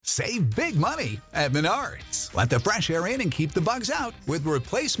Save big money at Menards. Let the fresh air in and keep the bugs out with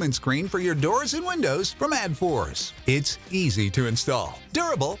replacement screen for your doors and windows from AdForce. It's easy to install,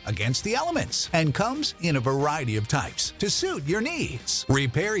 durable against the elements, and comes in a variety of types to suit your needs.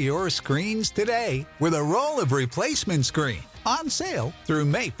 Repair your screens today with a roll of replacement screen. On sale through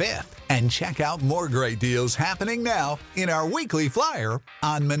May 5th. And check out more great deals happening now in our weekly flyer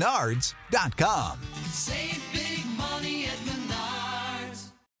on Menards.com. Save big money at Menards.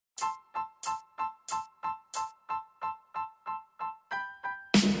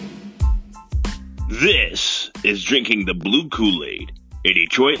 This is Drinking the Blue Kool-Aid, a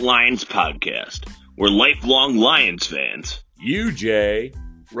Detroit Lions podcast. We're lifelong Lions fans. You, Jay.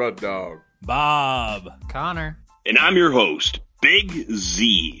 Rud Dog. Bob. Connor. And I'm your host, Big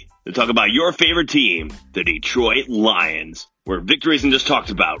Z, to talk about your favorite team, the Detroit Lions, where victory isn't just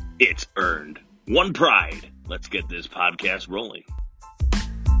talked about, it's earned. One pride. Let's get this podcast rolling.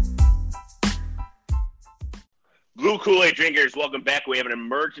 Blue Kool-Aid drinkers, welcome back. We have an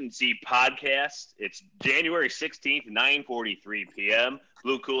emergency podcast. It's January 16th, 9:43 p.m.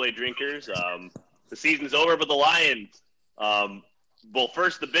 Blue Kool-Aid drinkers, the season's over for the Lions. Well,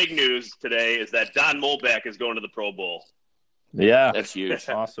 first, the big news today is that Don Molbeck is going to the Pro Bowl. Yeah. That's huge.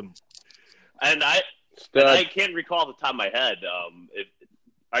 Awesome. And I can't recall off the top of my head.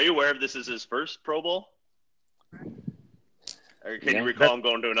 Are you aware if this is his first Pro Bowl? Or can you recall him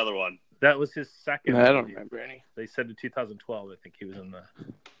going to another one? That was his second. I don't remember any. They said in 2012, I think he was in the.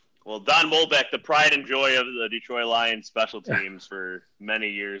 Well, Don Molbeck, the pride and joy of the Detroit Lions special teams for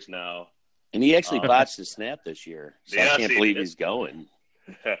many years now. And he actually botched the snap this year, so yes, I can't believe he's going.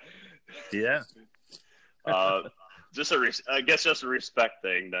 Yeah. Just a respect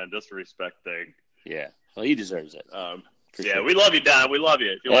thing, then. Just a respect thing. Yeah. Well, he deserves it. Sure. We love you, Don. We love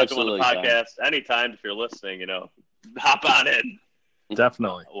you. If you want to come on the Absolutely, podcast anytime, if you're listening, hop on in.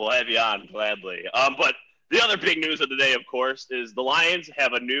 Definitely. We'll have you on gladly. But the other big news of the day, of course, is the Lions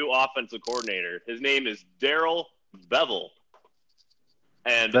have a new offensive coordinator. His name is Darrell Bevell.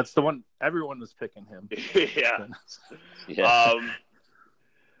 And That's the one. Everyone was picking him. yeah. Yeah.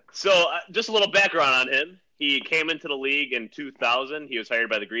 So just a little background on him. He came into the league in 2000. He was hired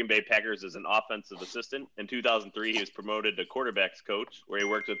by the Green Bay Packers as an offensive assistant. In 2003, he was promoted to quarterbacks coach, where he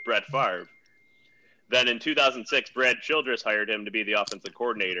worked with Brett Favre. Then in 2006, Brad Childress hired him to be the offensive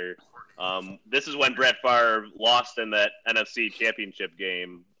coordinator. This is when Brett Favre lost in that NFC Championship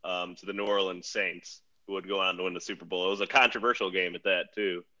game to the New Orleans Saints, who would go on to win the Super Bowl. It was a controversial game at that,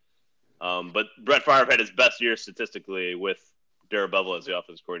 too. But Brett Favre had his best year statistically with Darrell Bevell as the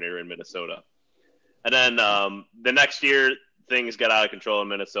offensive coordinator in Minnesota. And then the next year, things got out of control in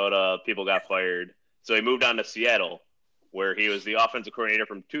Minnesota. People got fired. So he moved on to Seattle, where he was the offensive coordinator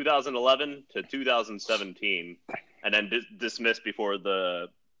from 2011 to 2017, and then dismissed before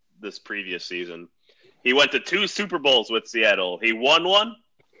this previous season. He went to 2 Super Bowls with Seattle. He won one,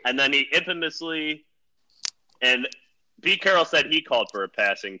 and then he infamously – and Pete Carroll said he called for a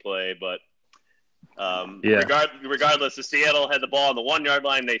passing play, but regardless, the Seattle had the ball on the 1-yard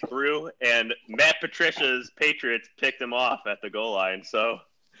line. They threw, and Matt Patricia's Patriots picked him off at the goal line. So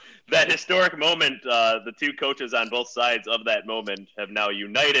that historic moment, the two coaches on both sides of that moment have now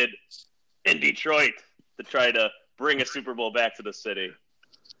united in Detroit to try to bring a Super Bowl back to the city.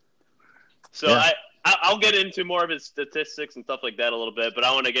 So yeah. I'll get into more of his statistics and stuff like that a little bit, but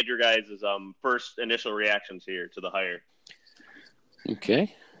I want to get your guys' first initial reactions here to the hire.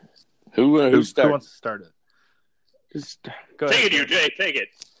 Okay. Who wants to start it? Go ahead. Take it, Jay. Take it.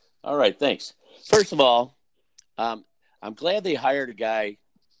 All right, thanks. First of all, I'm glad they hired a guy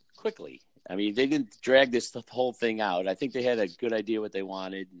quickly. I mean, they didn't drag this whole thing out. I think they had a good idea what they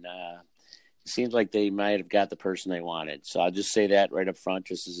wanted, and it seems like they might have got the person they wanted. So I'll just say that right up front,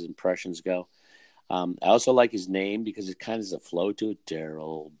 just as impressions go. I also like his name because it kind of has a flow to it.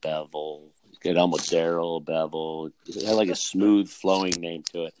 Darrell Bevell. Get on with Darrell Bevell. It had like a smooth, flowing name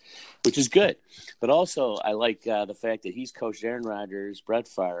to it, which is good. But also, I like the fact that he's coached Aaron Rodgers, Brett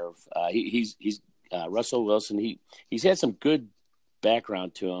Favre. He's Russell Wilson. He's had some good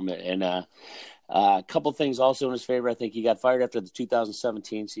background to him, and a couple things also in his favor. I think he got fired after the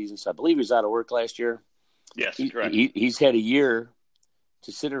 2017 season, so I believe he was out of work last year. Yes, correct. He's had a year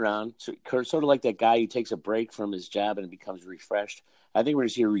to sit around, sort of like that guy who takes a break from his job and becomes refreshed. I think we're going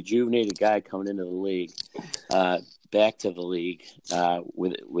to see a rejuvenated guy coming into the league, back to the league,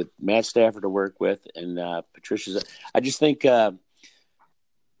 with Matt Stafford to work with and Patricia's. I just think, and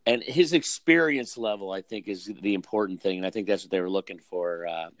his experience level, I think, is the important thing, and I think that's what they were looking for,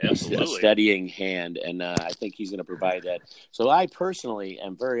 a steadying hand, and I think he's going to provide that. So I personally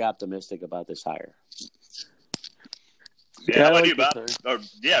am very optimistic about this hire. Yeah, how about you, this Bob? hire.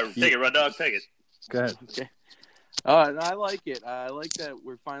 Or take it, Red Dog, take it. Go ahead. Okay. And I like it. I like that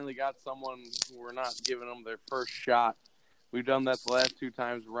we finally got someone who we're not giving them their first shot. We've done that the last 2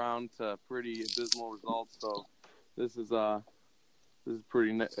 times around to pretty abysmal results. So this is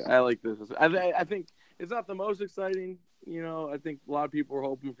pretty. I like this. I think it's not the most exciting. I think a lot of people are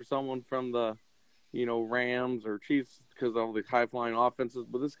hoping for someone from the, Rams or Chiefs because of all the high flying offenses.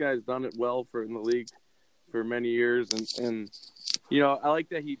 But this guy's done it well in the league for many years, and I like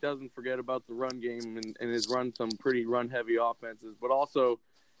that he doesn't forget about the run game and has run some pretty run heavy offenses, but also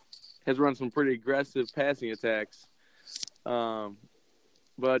has run some pretty aggressive passing attacks.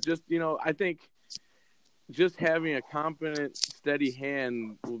 But just, I think just having a competent, steady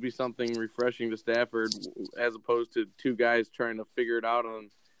hand will be something refreshing to Stafford, as opposed to 2 guys trying to figure it out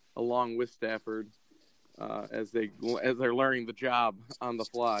along with Stafford as they're learning the job on the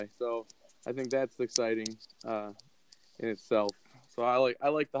fly. So I think that's exciting in itself. So I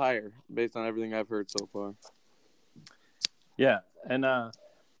like the hire based on everything I've heard so far. Yeah, and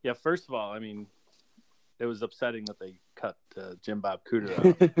first of all, I mean, it was upsetting that they cut Jim Bob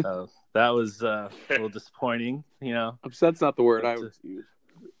Cooter out. That was a little disappointing, Upset's not the word I would use.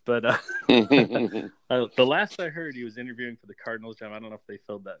 But the last I heard, he was interviewing for the Cardinals job. I don't know if they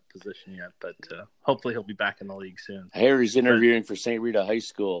filled that position yet, but hopefully he'll be back in the league soon. I hear he's interviewing for St. Rita High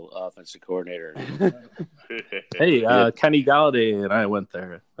School offensive coordinator. Hey, Kenny Galladay and I went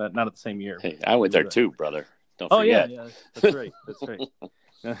there, but not at the same year. Hey, I went there too, brother. Don't forget. Yeah, that's right. That's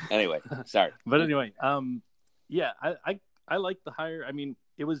right. Anyway, sorry. But anyway, I like the hire. I mean,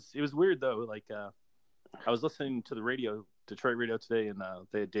 it was weird though. Like, I was listening to the radio, Detroit radio today, and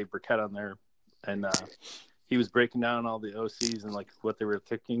they had Dave Burkett on there, and he was breaking down all the OCs and like what they were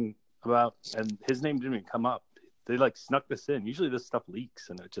thinking about, and his name didn't even come up. They like snuck this in. Usually this stuff leaks,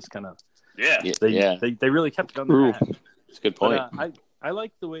 and it just kind of they really kept it on the hat. It's a good point. But, I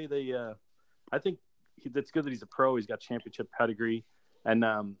like the way they. I think that's good that he's a pro. He's got championship pedigree, and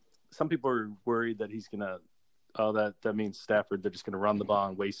some people are worried that he's gonna. Oh, that means Stafford. They're just gonna run the ball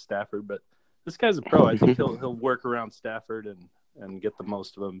and waste Stafford, but. This guy's a pro. I think he'll work around Stafford and get the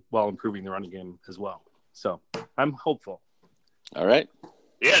most of him while improving the running game as well. So I'm hopeful. All right.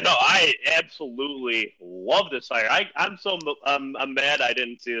 Yeah, no, I absolutely love this hire. I'm mad I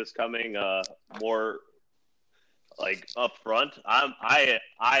didn't see this coming more like up front.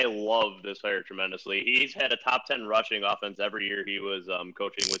 I love this hire tremendously. He's had a top 10 rushing offense every year he was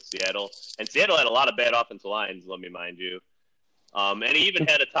coaching with Seattle, and Seattle had a lot of bad offensive lines. Let me mind you. And he even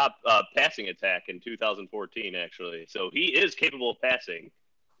had a top passing attack in 2014, actually. So he is capable of passing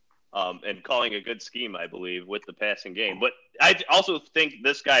and calling a good scheme, I believe, with the passing game. But I also think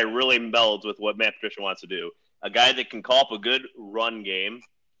this guy really melds with what Matt Patricia wants to do. A guy that can call up a good run game,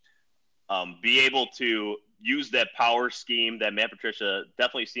 be able to use that power scheme that Matt Patricia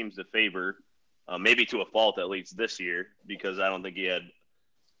definitely seems to favor, maybe to a fault at least this year, because I don't think he had –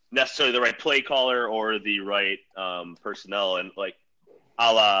 necessarily the right play caller or the right personnel, and like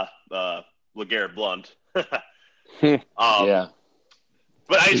a la LeGarrette Blount. Yeah.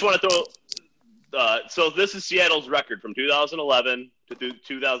 But I just want to throw so this is Seattle's record from 2011 to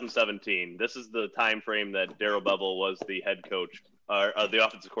 2017. This is the time frame that Darrell Bevell was the head coach or the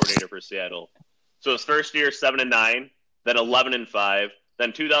offensive coordinator for Seattle. So his first year 7-9, then 11-5,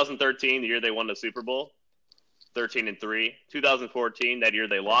 then 2013, the year they won the Super Bowl, 13-3. 2014, that year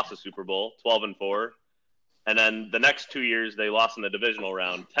they lost the Super Bowl, 12-4. And then the next 2 years they lost in the divisional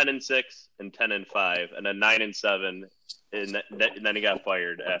round, 10-6 and 10-5, and then 9-7. And then he got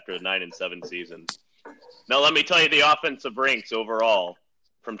fired after the 9-7 season. Now let me tell you the offensive ranks overall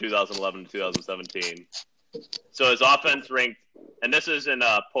from 2011 to 2017. So his offense ranked, and this is in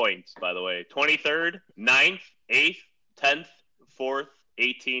points, by the way, 23rd, 9th, 8th, 10th, 4th,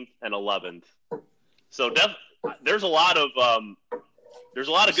 18th, and 11th. So there's a lot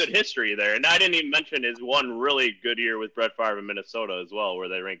of good history there, and I didn't even mention his one really good year with Brett Favre in Minnesota as well, where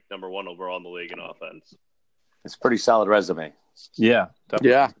they ranked number 1 overall in the league in offense. It's a pretty solid resume. Yeah,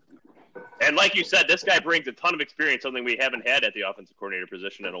 definitely. Yeah. And like you said, this guy brings a ton of experience, something we haven't had at the offensive coordinator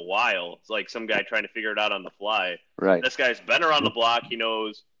position in a while. It's like some guy trying to figure it out on the fly. Right. This guy's been around the block. He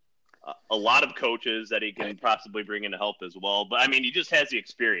knows a lot of coaches that he can possibly bring in to help as well. But I mean, he just has the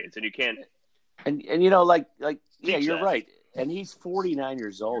experience, and you can't. And yeah, you're that. right. And he's 49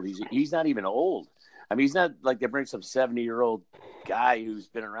 years old. He's not even old. I mean, he's not like they bring some 70-year-old guy who's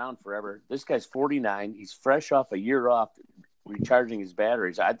been around forever. This guy's 49. He's fresh off a year off, recharging his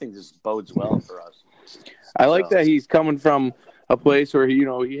batteries. I think this bodes well for us. I like that he's coming from a place where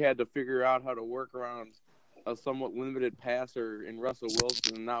he had to figure out how to work around a somewhat limited passer in Russell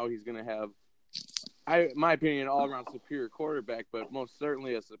Wilson, and now he's going to have my opinion, all around superior quarterback, but most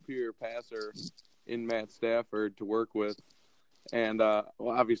certainly a superior passer in Matt Stafford to work with, and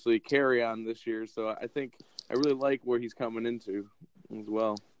obviously carry on this year. So I think I really like where he's coming into as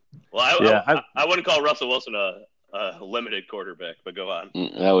well. Well, I wouldn't call Russell Wilson a limited quarterback, but go on.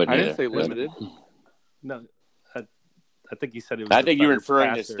 I didn't say limited. No, I think he said it was. I think you're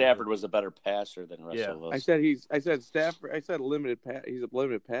inferring that Stafford was a better passer than Russell Wilson. I said Stafford. I said a limited. He's a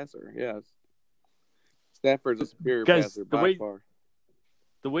limited passer. Yes. Stafford's a superior passer by far.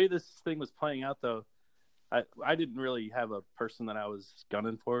 The way this thing was playing out, though, I didn't really have a person that I was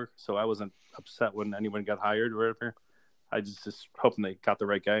gunning for, so I wasn't upset when anyone got hired or whatever. I just hoping they got the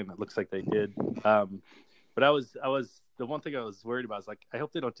right guy, and it looks like they did. But I was the one thing I was worried about is like I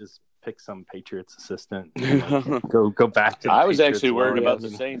hope they don't just pick some Patriots assistant. Go back to. I was actually worried about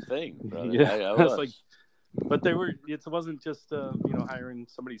the same thing. Brother. Yeah, I was. like, but they were. It wasn't just hiring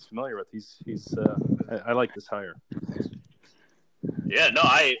somebody he's familiar with. He's. I like this hire. Yeah, no,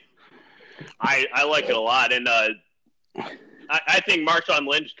 I like it a lot, and I think Marshawn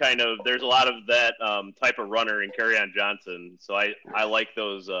Lynch there's a lot of that type of runner in Kerryon Johnson, so I like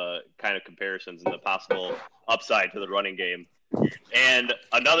those kind of comparisons and the possible upside to the running game. And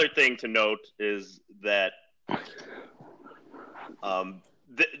another thing to note is that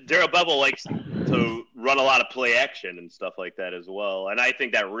Darrell Bevell likes to run a lot of play action and stuff like that as well, and I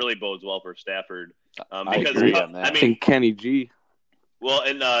think that really bodes well for Stafford. I agree on that. I mean, Kenny G. Well,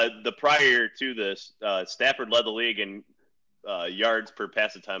 and the prior to this, Stafford led the league in yards per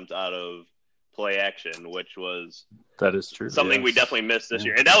pass attempt out of play action, which was something we definitely missed this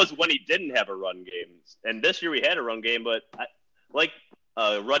year. And that was when he didn't have a run game. And this year we had a run game, but like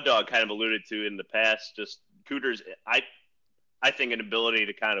Rudd Dog kind of alluded to in the past, just Cooter's, I think, an ability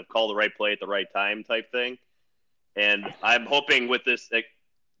to kind of call the right play at the right time type thing. And I'm hoping with this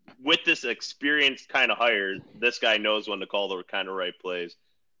experienced kind of hire, this guy knows when to call the kind of right plays.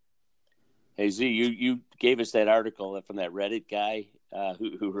 Hey Z, you gave us that article from that Reddit guy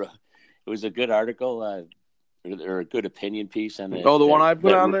who wrote, it was a good article or a good opinion piece on it. Oh, the one I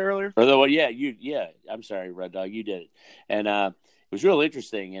put on there earlier. Or the one, yeah. I'm sorry, Red Dog, you did it, and it was real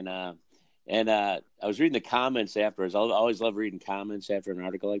interesting. And I was reading the comments afterwards. I always love reading comments after an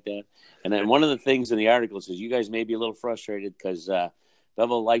article like that. And then one of the things in the article says you guys may be a little frustrated because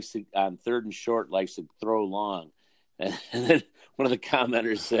Bevel likes to on third and short likes to throw long, and then one of the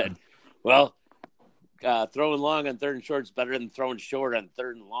commenters said, "Well, throwing long on third and short is better than throwing short on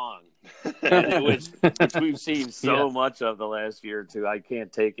third and long," and which we've seen so much of the last year or two. I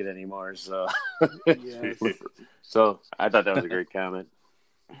can't take it anymore. So, so I thought that was a great comment.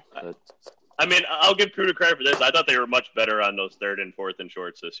 But, I mean, I'll give Cooter credit for this. I thought they were much better on those third and fourth and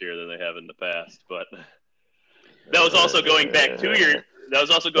shorts this year than they have in the past. But that was also going back 2 years. That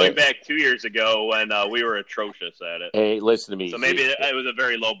was also going back 2 years ago when we were atrocious at it. Hey, listen to me. So maybe it was a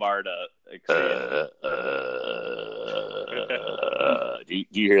very low bar to exceed. Do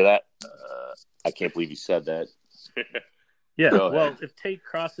you hear that? I can't believe you said that. Yeah, well, if Tate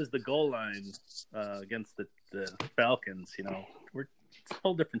crosses the goal line against the Falcons, it's a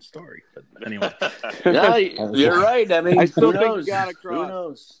whole different story. But anyway. No, you're right. I mean, I still who think knows? you got to cross. Who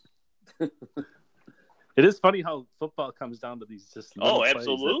knows? It is funny how football comes down to these just little plays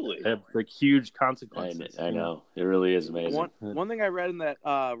absolutely. that have like huge consequences. I know. It really is amazing. One thing I read in that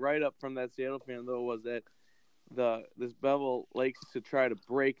write-up from that Seattle fan, though, was that this Bevel likes to try to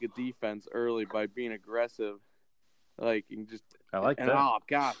break a defense early by being aggressive. I like that. Oh,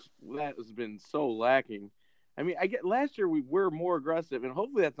 gosh, that has been so lacking. I mean, last year we were more aggressive, and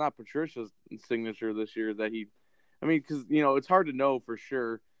hopefully that's not Patricia's signature this year because, it's hard to know for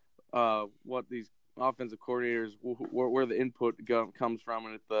sure what these offensive coordinators, where the input comes from,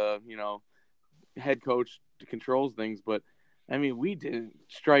 and if the head coach controls things. But I mean, we didn't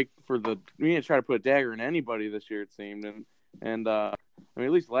try to put a dagger in anybody this year, it seemed, and I mean,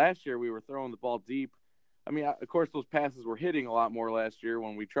 at least last year we were throwing the ball deep. I mean, of course, those passes were hitting a lot more last year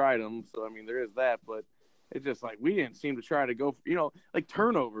when we tried them. So I mean, there is that, but it's just like we didn't seem to try to go, like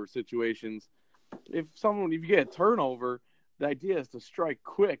turnover situations. If you get a turnover, the idea is to strike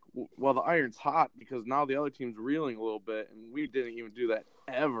quick while the iron's hot because now the other team's reeling a little bit, and we didn't even do that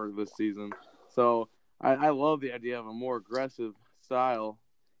ever this season. So I love the idea of a more aggressive style,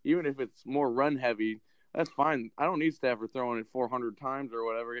 even if it's more run heavy. That's fine. I don't need Stafford throwing it 400 times or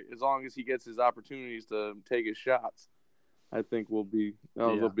whatever, as long as he gets his opportunities to take his shots. I think will be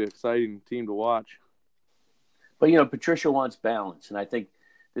an exciting team to watch. But Patricia wants balance, and I think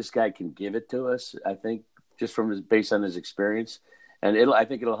this guy can give it to us. I think. Just based on his experience, and I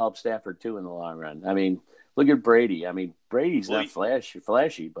think it'll help Stafford too in the long run. I mean, look at Brady. I mean, Brady's not flashy,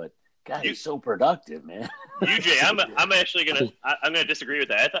 but God, he's so productive, man. UJ, I'm actually I'm gonna disagree with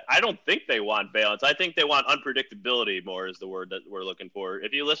that. I don't think they want balance. I think they want unpredictability more is the word that we're looking for.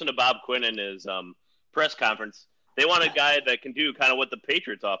 If you listen to Bob Quinn in his press conference, they want a guy that can do kind of what the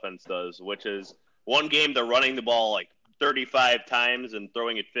Patriots offense does, which is one game they're running the ball like 35 times and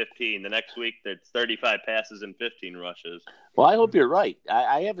throwing it 15. The next week it's 35 passes and 15 rushes. Well, I hope you're right.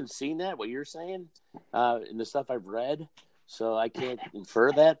 I haven't seen that, what you're saying, in the stuff I've read, so I can't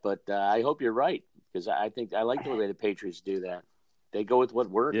infer that, but I hope you're right, because I think I like the way the Patriots do that. They go with what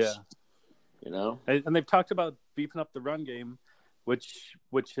works. Yeah. You know? And they've talked about beefing up the run game, which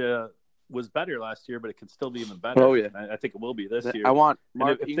was better last year, but it could still be even better. Oh, yeah. I think it will be this year. I want And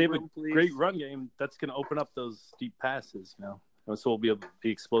Mark if they have a Ingram, please. great run game, that's going to open up those deep passes, you know. And so we'll be able to be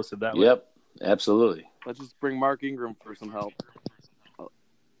explosive that way. Yep, absolutely. Let's just bring Mark Ingram for some help.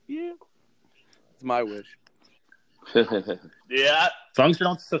 Yeah. It's my wish. Yeah, As long as you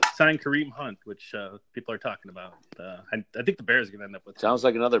don't sign Kareem Hunt, which people are talking about. I think the Bears are going to end up with Sounds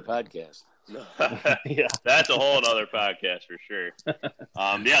like another podcast. yeah. that's a whole other podcast for sure.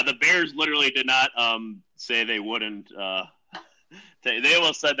 Yeah, the Bears literally did not say they wouldn't. They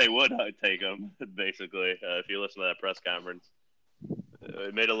almost said they would take him. Basically, if you listen to that press conference,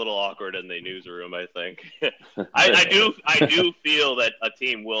 it made it a little awkward in the newsroom. I think. I do feel that a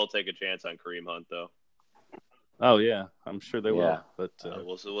team will take a chance on Kareem Hunt, though. Oh, yeah. I'm sure they will. Yeah. But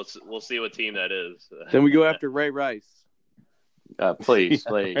We'll see what team that is. Then we go after Ray Rice. Please.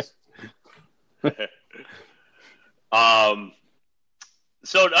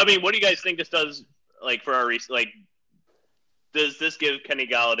 So I mean, what do you guys think this does? Like for our does this give Kenny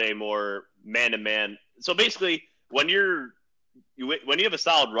Galladay more man-to-man? So basically, when you have a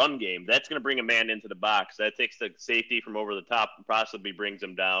solid run game, that's going to bring a man into the box. That takes the safety from over the top and possibly brings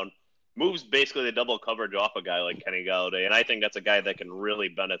him down. Moves basically the double coverage off a guy like Kenny Galladay, and I think that's a guy that can really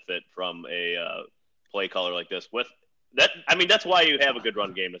benefit from a play caller like this. With that, I mean, that's why you have a good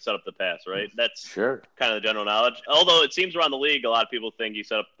run game to set up the pass, right? That's Sure. kind of the general knowledge. Although it seems around the league, a lot of people think you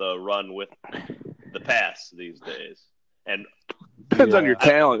set up the run with the pass these days, and Depends on your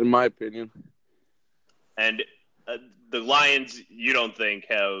talent, in my opinion. and the Lions, you don't think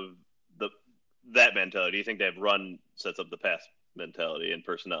have that mentality? You think they have run sets up the pass mentality and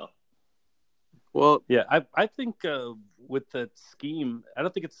personnel? Well, yeah, I think with that scheme, I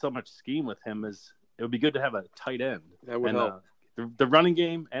don't think it's so much scheme with him as it would be good to have a tight end. that would help. The running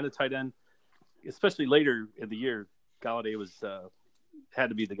game and a tight end, especially later in the year, Galladay was had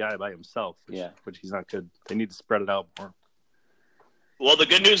to be the guy by himself, which he's not good. They need to spread it out more. Well, the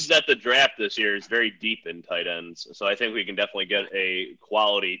good news is that the draft this year is very deep in tight ends, so I think we can definitely get a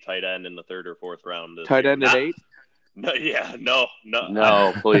quality tight end in the third or fourth round. Tight end at 8? No, yeah, no.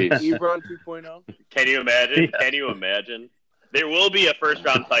 No, please. Ebron 2.0? Can you imagine? Yeah. Can you imagine? There will be a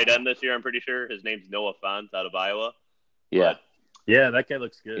first-round tight end this year, I'm pretty sure. His name's Noah Fant out of Iowa. Yeah, Yeah, that guy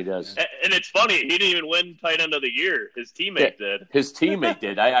looks good. he does. And it's funny, he didn't even win tight end of the year. His teammate did. His teammate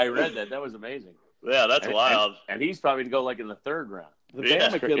did. I read that. That was amazing. Yeah, that's wild. And he's probably going to go like in the third round. The Yeah.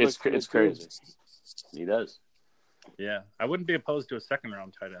 Bama kid looks It's cool, too. crazy. He does. Yeah, I wouldn't be opposed to a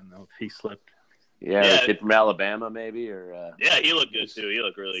second-round tight end, though, if he slipped. Yeah, Yeah. the kid from Alabama maybe, or Yeah, he looked good, too. He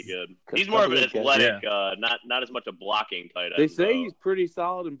looked really good. Could He's more of an probably get- athletic, not as much a blocking tight end. They say though. he's pretty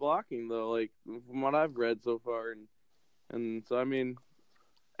solid in blocking, though, like from what I've read so far. And so, I mean,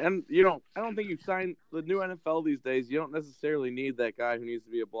 and I don't think you sign the new NFL these days. You don't necessarily need that guy who needs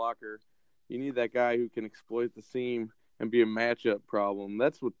to be a blocker. You need that guy who can exploit the seam and be a matchup problem.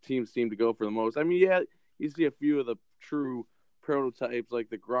 That's what teams seem to go for the most. I mean, yeah, you see a few of the true prototypes like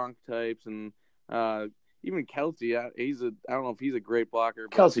the Gronk types and even Kelsey. I don't know if he's a great blocker.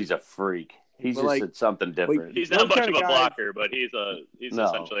 But Kelsey's a freak. He's But, just like- something different. He's those not much kind of of a guys- blocker, but he's No.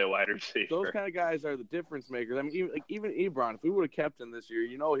 essentially a wide receiver. those kind of guys are the difference makers. I mean, even Ebron, if we would have kept him this year,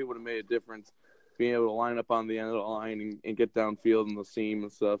 he would have made a difference being able to line up on the end of the line and get downfield in the seam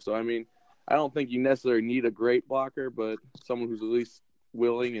and stuff. So, I mean, I don't think you necessarily need a great blocker, but someone who's at least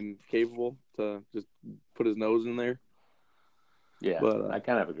willing and capable to just put his nose in there. Yeah, But, I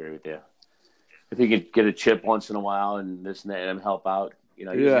kind of agree with you. If he could get a chip once in a while and this and that and help out, he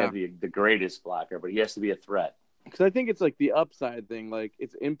doesn't have to be the greatest blocker, but he has to be a threat. Because I think it's like the upside thing, like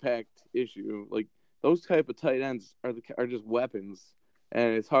it's impact issue. Like those type of tight ends are just weapons,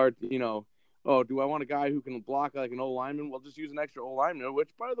 and it's hard. Oh, do I want a guy who can block like an O lineman? Well, just use an extra O lineman, which,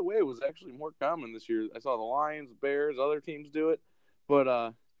 by the way, was actually more common this year. I saw the Lions, Bears, other teams do it, but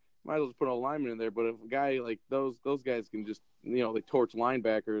might as well just put an O lineman in there. But if a guy like those guys can just they torch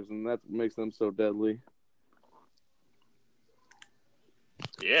linebackers, and that makes them so deadly.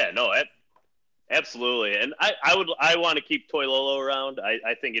 Yeah, no, Absolutely, and I want to keep Toilolo around.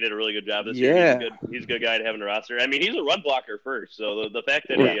 I think he did a really good job this Yeah. year. He's a good guy to have in the roster. I mean, he's a run blocker first, so the fact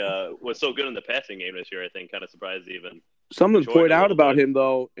that he was so good in the passing game this year, I think, kind of surprised even. Something to Enjoyed point it a out little about bit. him,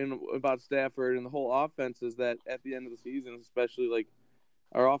 though, about Stafford and the whole offense is that at the end of the season, especially, like,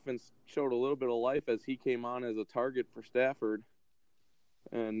 our offense showed a little bit of life as he came on as a target for Stafford,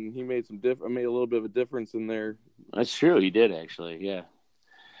 and he made made a little bit of a difference in there. That's true. He did actually. Yeah.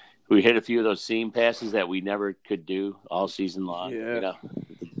 We hit a few of those seam passes that we never could do all season long. Yeah. You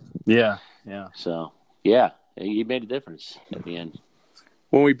know? Yeah. So yeah, he made a difference at the end.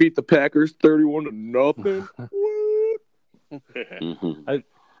 When we beat the Packers 31-0. Mm-hmm.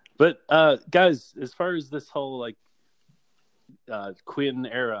 But guys, as far as this whole like Quinn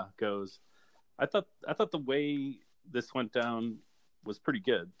era goes, I thought the way this went down was pretty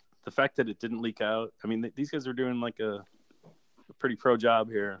good. The fact that it didn't leak out. I mean, these guys are doing like a pretty pro job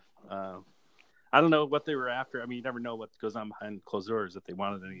here. I don't know what they were after. I mean, you never know what goes on behind closed doors if they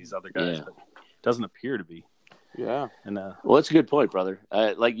wanted any of these other guys, Yeah. but it doesn't appear to be. Yeah. And Well, that's a good point, brother.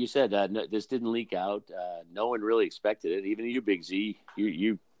 Like you said, this didn't leak out. No one really expected it. Even you, Big Z,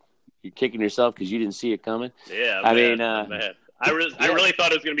 you're kicking yourself because you didn't see it coming. Yeah, I man, mean, man. I really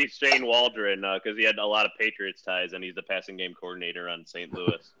thought it was going to be Shane Waldron because he had a lot of Patriots ties and he's the passing game coordinator on St.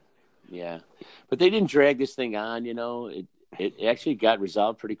 Louis. Yeah, but they didn't drag this thing on. You know, it actually got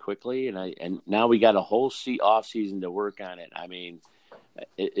resolved pretty quickly, and now we got a whole off season to work on it. I mean,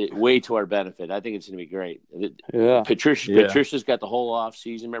 it way to our benefit. I think it's going to be great. Yeah. Patricia's got the whole off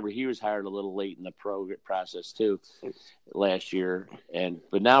season. Remember, he was hired a little late in the process too last year,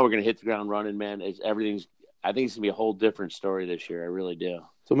 but now we're going to hit the ground running, man. I think it's going to be a whole different story this year. I really do.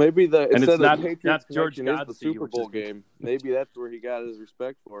 So maybe And instead it's of not- the Patriots not George connection is the Godsey, Super which is Bowl good. game. Maybe that's where he got his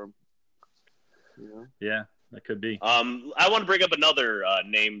respect for him. Yeah. yeah, that could be. I want to bring up another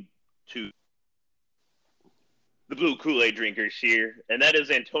name to the Blue Kool-Aid drinkers here, and that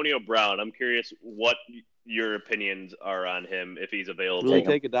is Antonio Brown. I'm curious what your opinions are on him if he's available Really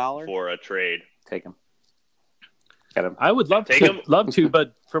take $1? for a trade. Take him. Get him. I would love Take to, him.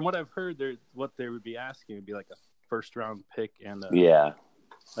 but from what I've heard, what they would be asking would be like a first round pick and Yeah.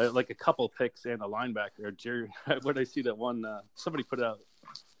 like a couple picks and a linebacker. Jerry, what did I see that one? Somebody put out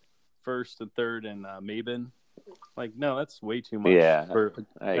first and third and Mabin. Like, no, that's way too much. Yeah,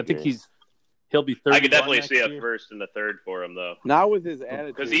 I think agree. he'll be 31 I could definitely next see a year. first and a third for him, though, Not with his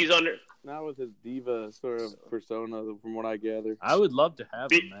attitude. because he's under. Not with his diva sort of persona, from what I gather. I would love to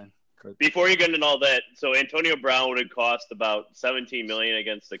have him, man. Before you get into all that, so Antonio Brown would have cost about $17 million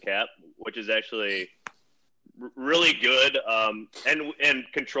against the cap, which is actually really good, and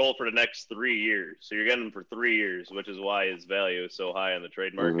control for the next 3 years. So you're getting him for 3 years, which is why his value is so high on the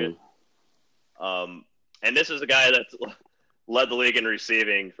trade market. And this is a guy that's led the league in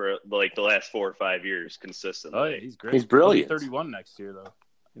receiving for like the last 4 or 5 years consistently. Oh yeah, he's great. He's brilliant. He'll be 31 next year, though.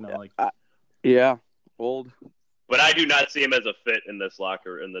 You know, like Yeah. Old. But I do not see him as a fit in this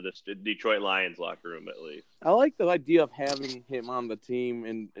the Detroit Lions locker room, at least. I like the idea of having him on the team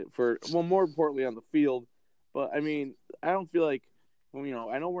and more importantly on the field. But I mean, I don't feel like, I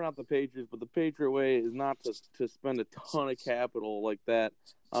know we're not the Patriots, but the Patriot way is not to spend a ton of capital like that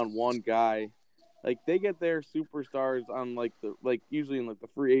on one guy. Like, they get their superstars on usually in like the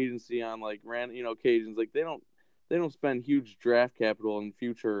free agency on like random occasions. Like they don't spend huge draft capital in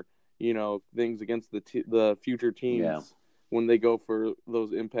future things against the future teams when they go for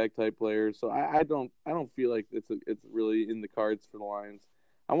those impact type players. So I don't feel like it's really in the cards for the Lions.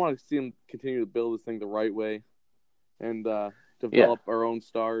 I want to see them continue to build this thing the right way and develop our own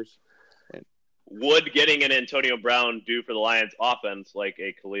stars. Would getting an Antonio Brown do for the Lions offense like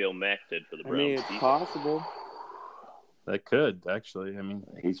a Khalil Mack did for the I Browns? mean, it's possible. that could actually. I mean,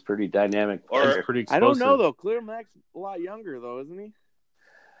 He's pretty dynamic. Or- he's pretty I explosive. don't know though. Clear Mack's a lot younger though, isn't he?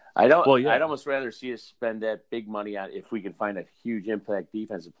 Well, yeah. I'd almost rather see us spend that big money on if we can find a huge impact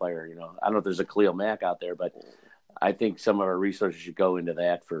defensive player. I don't know if there's a Khalil Mack out there, but I think some of our resources should go into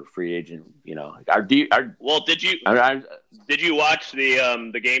that for free agent. Well, did you watch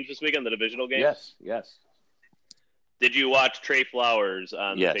the games this weekend, the divisional games? Yes. Did you watch Trey Flowers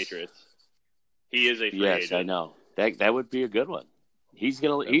on Yes. the Patriots? He is a free Yes, agent. I know. That would be a good one. He's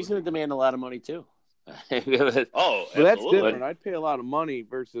gonna demand a lot of money too. Oh, But that's absolutely. different. I'd pay a lot of money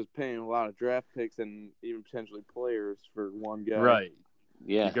versus paying a lot of draft picks and even potentially players for one guy. Right.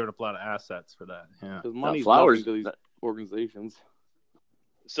 Yeah. You're giving up a lot of assets for that. Yeah. Because money's Flowers- nothing to these organizations.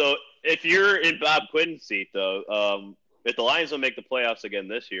 So if you're in Bob Quinn's seat, though, if the Lions don't make the playoffs again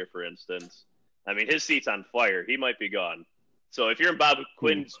this year, for instance, I mean, his seat's on fire. He might be gone. So if you're in Bob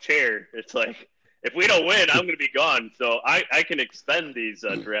Quinn's chair, it's like, if we don't win, I'm going to be gone. So I can extend these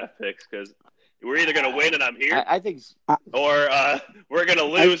draft picks because We're either going to win and I'm here, I think or we're going to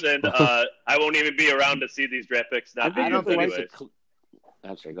lose and I won't even be around to see these draft picks. Not I don't think anyways.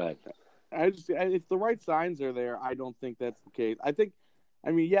 I'm sorry. Go ahead. If the right signs are there, I don't think that's the case.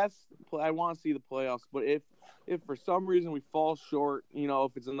 Yes, I want to see the playoffs, but if for some reason we fall short,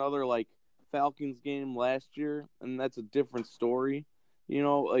 if it's another like Falcons game last year, and that's a different story.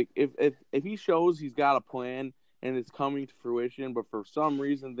 Like if he shows he's got a plan and it's coming to fruition, but for some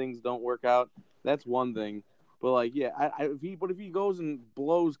reason things don't work out, that's one thing. But like, yeah, if he goes and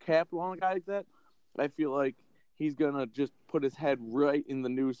blows capital on a guy like that, I feel like he's gonna just put his head right in the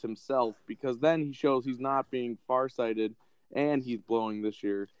noose himself, because then he shows he's not being farsighted and he's blowing this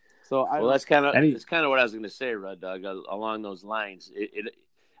year. So that's kind of what I was going to say, Red Dog. Along those lines,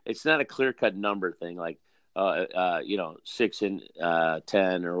 it's not a clear cut number thing like 6 and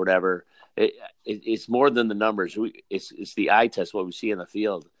 10 or whatever. It's more than the numbers. It's the eye test, what we see in the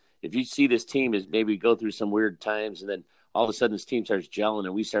field. If you see this team is maybe go through some weird times, and then all of a sudden this team starts gelling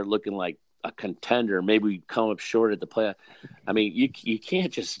and we start looking like a contender, maybe we come up short at the playoff. I mean, you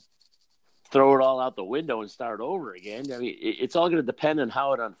can't just throw it all out the window and start over again. I mean, it's all going to depend on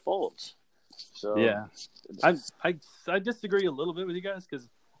how it unfolds. So yeah, I disagree a little bit with you guys because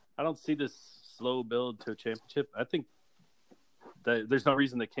I don't see this slow build to a championship. I think that there's no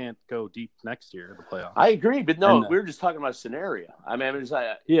reason they can't go deep next year in the playoffs. I agree, but no, we were just talking about a scenario. I mean, it's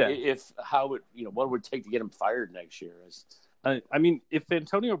like, what would it take to get him fired next year? I mean, if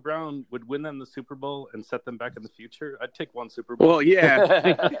Antonio Brown would win them the Super Bowl and set them back in the future, I'd take one Super Bowl. Well, yeah,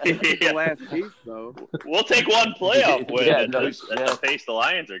 the last piece though. We'll take one playoff win at the pace the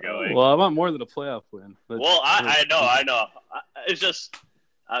Lions are going. Well, I want more than a playoff win. Well, I know. It's just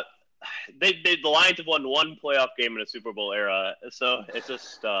the Lions have won one playoff game in a Super Bowl era, so it's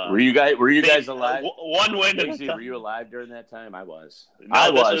just. Were you guys alive? One win. Were you alive during that time? I was.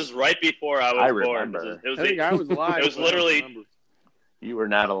 No, this was right before I was born. I think I was alive. It was literally. You were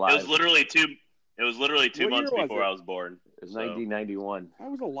not alive. It was literally 2 months before I was born. It was 1991. I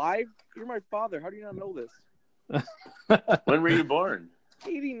was alive. You're my father. How do you not know this? When were you born?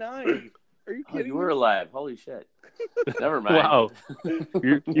 89. Are you kidding? You were alive. Holy shit. Never mind. Wow.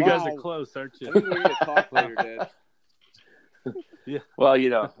 You guys are close, aren't you? I think we need to talk later, Dad. Yeah. Well,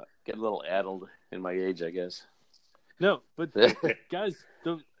 get a little addled in my age, I guess. No, but guys,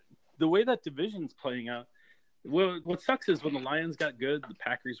 the way that division's playing out, well, what sucks is when the Lions got good, the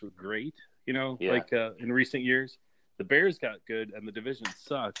Packers were great. Like in recent years, the Bears got good and the division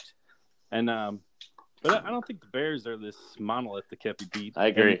sucked. And but I don't think the Bears are this monolith that can't be beat. I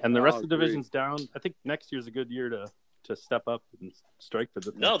agree. And the rest of the division's down. I think next year's a good year to step up and strike for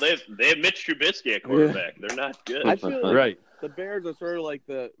the. No, they have Mitch Trubisky at quarterback. Yeah. They're not good. I feel like right. The Bears are sort of like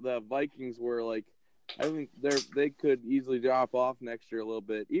the Vikings were like. I think they could easily drop off next year a little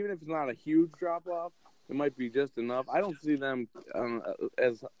bit, even if it's not a huge drop off. It might be just enough. I don't see them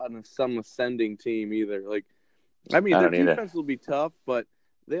as on some ascending team either. Like, their defense will be tough, but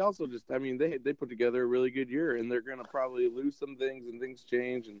they also they put together a really good year, and they're gonna probably lose some things and things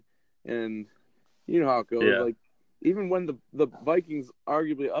change, and you know how it goes. Yeah. Like, even when the Vikings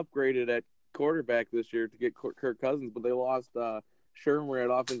arguably upgraded at quarterback this year to get Kirk Cousins, but they lost Shermer at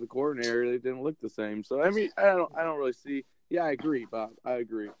offensive coordinator, they didn't look the same. So I don't really see. Yeah, I agree, Bob. I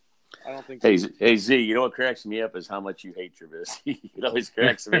agree. I don't think. Hey Z, you know what cracks me up is how much you hate Trubisky. It always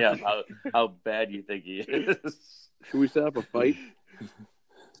cracks me up how bad you think he is. Should we set up a fight?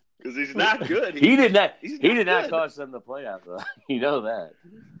 Because he's not good. He did not cost them the playoff, though. You know that.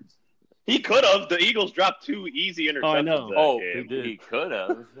 He could have. The Eagles dropped 2 easy interceptions. I know. That game. He could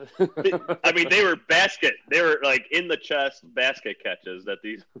have. I mean, they were like in the chest basket catches that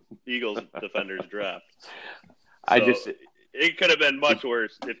these Eagles defenders dropped. So, it could have been much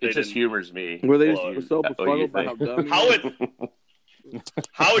worse if they It just humors me. Were they so befuddled by how dumb?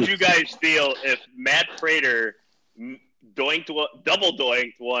 How would you guys feel if Matt Prater double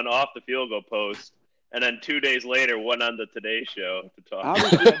doinked one off the field goal post, and then 2 days later went on the Today Show to talk?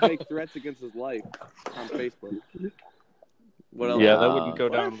 Obviously, I'd make threats against his life on Facebook. What else? Yeah, that wouldn't go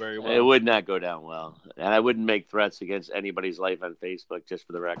down very well. It would not go down well, and I wouldn't make threats against anybody's life on Facebook, just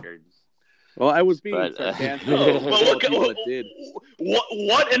for the record. Well, I was being sarcastic. What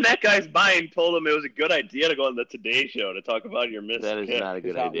in that guy's mind told him it was a good idea to go on the Today Show to talk about your missed That is kick? not a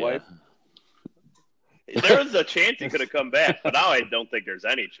good idea. There was a chance he could have come back, but now I don't think there's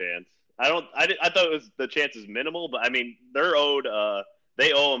any chance. I thought the chance is minimal, but I mean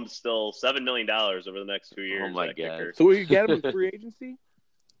they owe him still $7 million over the next 2 years. Oh my God! Kicker. So will you get him in free agency?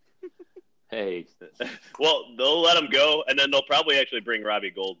 Hey, well, they'll let him go, and then they'll probably actually bring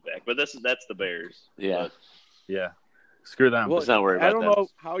Robbie Gould back. But that's the Bears. Yeah, yeah. Screw them. Well, Let's not worry about I don't that. know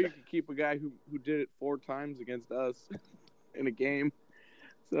how you could keep a guy who did it 4 times against us in a game.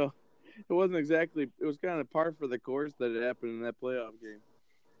 So it wasn't exactly. It was kind of par for the course that it happened in that playoff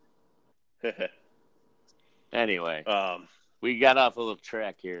game. Anyway, we got off a little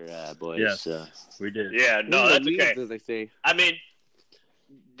track here, boys. Yes, we did. Yeah, no, that's Leads, okay. as they say. I mean,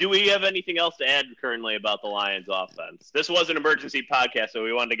 do we have anything else to add currently about the Lions offense? This was an emergency podcast, so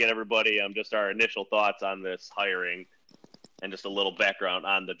we wanted to get everybody just our initial thoughts on this hiring and just a little background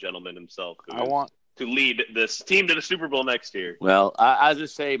on the gentleman himself who is to lead this team to the Super Bowl next year. Well, I'll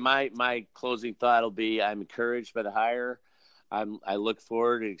just say my closing thought will be I'm encouraged by the hire. I look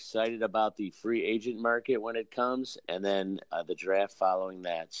forward and excited about the free agent market when it comes, and then the draft following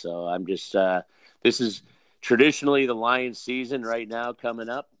that. So I'm just this is traditionally the Lions season right now coming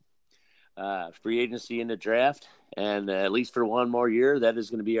up. Free agency in the draft, and at least for one more year, that is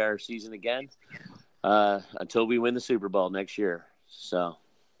going to be our season again until we win the Super Bowl next year. So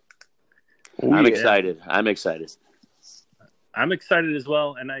I'm excited. I'm excited. I'm excited as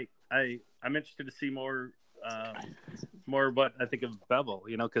well, and I'm interested to see more what I think of Bevel,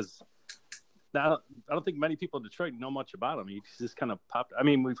 because now I don't think many people in Detroit know much about him. He's just kind of popped. I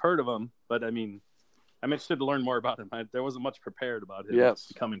mean, we've heard of him, but I mean, I'm interested to learn more about him. There wasn't much prepared about him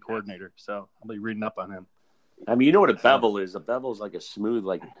becoming coordinator, so I'll be reading up on him. I mean, you know what a bevel is? A bevel is like a smooth,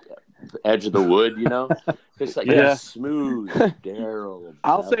 like edge of the wood. It's like a smooth Daryl.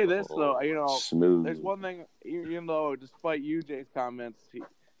 I'll say this though, smooth. There's one thing, even though despite UJ's comments,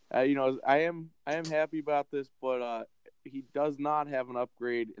 I am happy about this, but he does not have an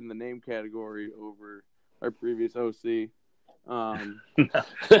upgrade in the name category over our previous OC. That's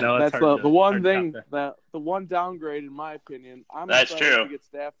the one thing, the one downgrade in my opinion. That's excited true. to get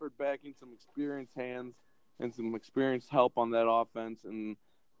Stafford backing some experienced hands and some experienced help on that offense, and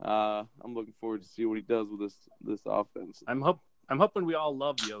I'm looking forward to see what he does with this offense. I'm hoping we all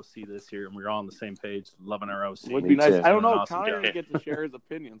love the OC this year, and we're all on the same page, loving our OC. Would be nice. too. I don't know. Awesome Connor job. didn't get to share his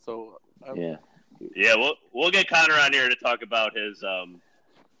opinion, so Yeah, we'll get Connor on here to talk about his.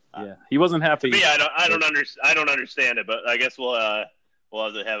 Yeah, he wasn't happy. Me, I don't understand it, but I guess we'll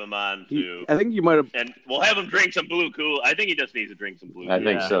have to have him on too. I think you might have. And we'll have him drink some Blue Cool. I think he just needs to drink some Blue. I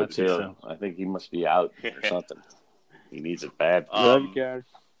think Yeah, so I think too. so. I think he must be out or something. He needs it bad. Love you guys.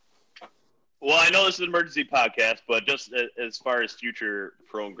 Well, I know this is an emergency podcast, but just as far as future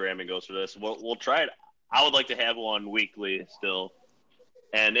programming goes for this, we'll try it. I would like to have one weekly still.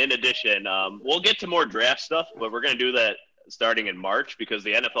 And in addition, we'll get to more draft stuff, but we're going to do that starting in March because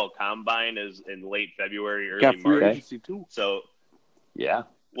the NFL Combine is in late February, early Got free March. agency too. So, Yeah.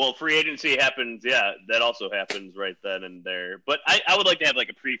 well, free agency happens. Yeah, that also happens right then and there. But I would like to have like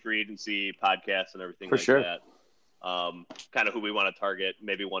a pre-free agency podcast and everything For like sure. that. Kind of who we want to target,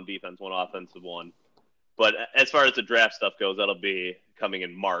 maybe one defense, one offensive one. But as far as the draft stuff goes, that'll be coming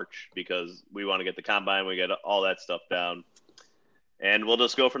in March because we want to get the combine, we get all that stuff down, and we'll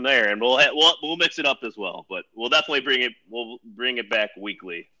just go from there. And we'll mix it up as well, but we'll definitely bring it back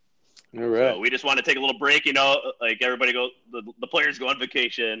weekly. All right. So we just want to take a little break, like everybody goes, the players go on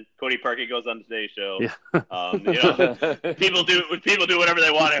vacation. Cody Parkey goes on today's show. Yeah. People do whatever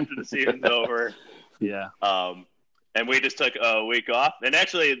they want after the season's over. Yeah. And we just took a week off. And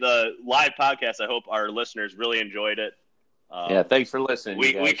actually, the live podcast, I hope our listeners really enjoyed it. Yeah. Thanks for listening. we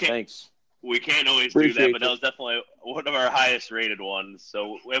you guys. can't- Thanks. We can't always do Appreciate that, but it. that was definitely one of our highest rated ones.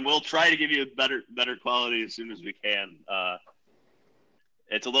 So, and we'll try to give you better quality as soon as we can.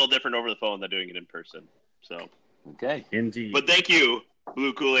 It's a little different over the phone than doing it in person. So, Okay. Indeed. but thank you,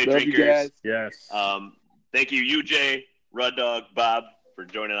 Blue Kool-Aid Love you drinkers. guys. Yes. Thank you, UJ, Rud Dog, Bob, for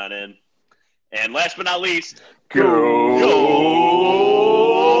joining on in. And last but not least,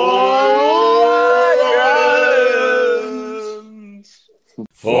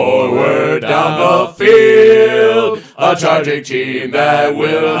 Forward down the field, a charging team that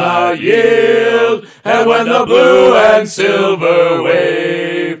will not yield. And when the blue and silver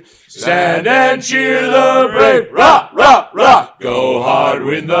wave, stand and cheer the brave. Rock, rock, rock, go hard,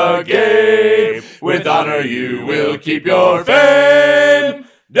 win the game. With honor you will keep your fame.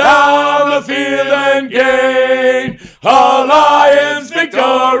 Down the field and gain a Lions victory.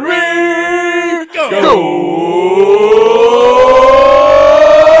 Go!